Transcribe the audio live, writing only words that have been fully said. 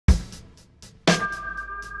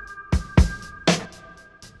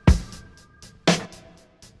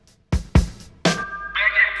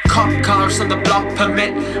on the block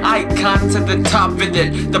permit icons at the top with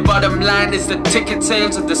it. The bottom line is the ticket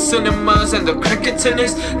sales at the cinemas and the cricket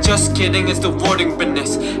sinners. Just kidding, it's the voting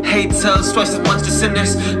business. Hate sells twice as much to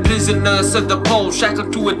sinners. Prisoners of the pole,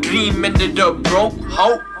 shackled to a dream, ended up broke.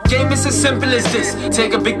 Hope game is as simple as this.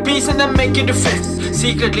 Take a big piece and then make it a fifth.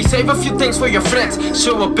 Secretly save a few things for your friends.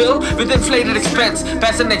 Show a bill with inflated expense.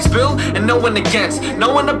 Pass the next bill and no one against.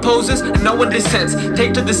 No one opposes and no one dissents.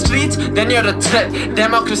 Take to the streets, then you're a threat.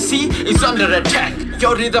 Democracy is under attack.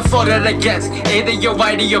 You're either for or against. Either you're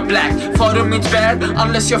white or you're black. Foreign means bad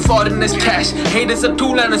unless your foreign is cash. Hate is a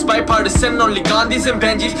tool and it's bipartisan. Only Gandhis and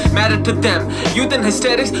Benjis matter to them. Youth and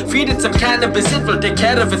hysterics, feed it some cannabis. It will take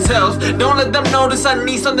care of itself. Don't let them notice our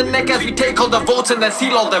knees on the neck as we take all the votes and then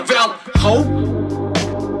seal all the wealth. Hope